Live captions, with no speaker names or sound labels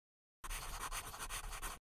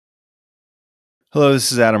Hello,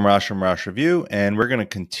 this is Adam Rosh from Rosh Review, and we're going to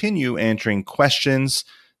continue answering questions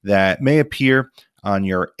that may appear on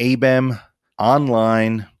your ABEM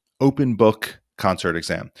online open book concert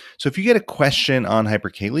exam. So if you get a question on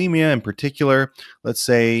hyperkalemia in particular, let's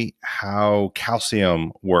say how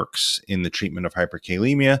calcium works in the treatment of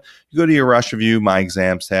hyperkalemia, you go to your Rosh Review My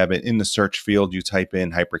Exams tab, and in the search field, you type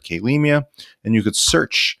in hyperkalemia, and you could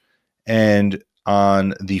search. And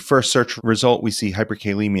on the first search result, we see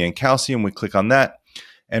hyperkalemia and calcium. We click on that,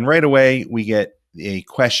 and right away we get a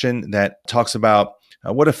question that talks about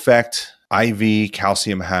what effect IV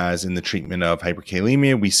calcium has in the treatment of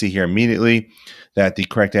hyperkalemia. We see here immediately that the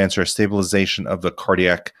correct answer is stabilization of the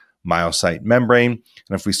cardiac myocyte membrane.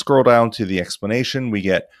 And if we scroll down to the explanation, we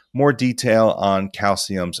get more detail on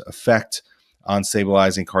calcium's effect on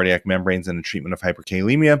stabilizing cardiac membranes in the treatment of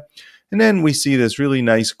hyperkalemia. And then we see this really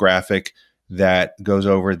nice graphic that goes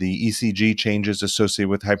over the ECG changes associated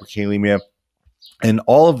with hyperkalemia and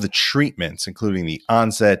all of the treatments, including the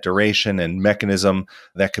onset, duration, and mechanism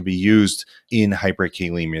that could be used in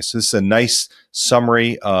hyperkalemia. So this is a nice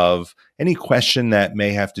summary of any question that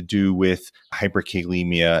may have to do with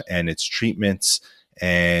hyperkalemia and its treatments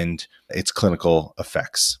and its clinical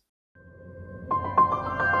effects.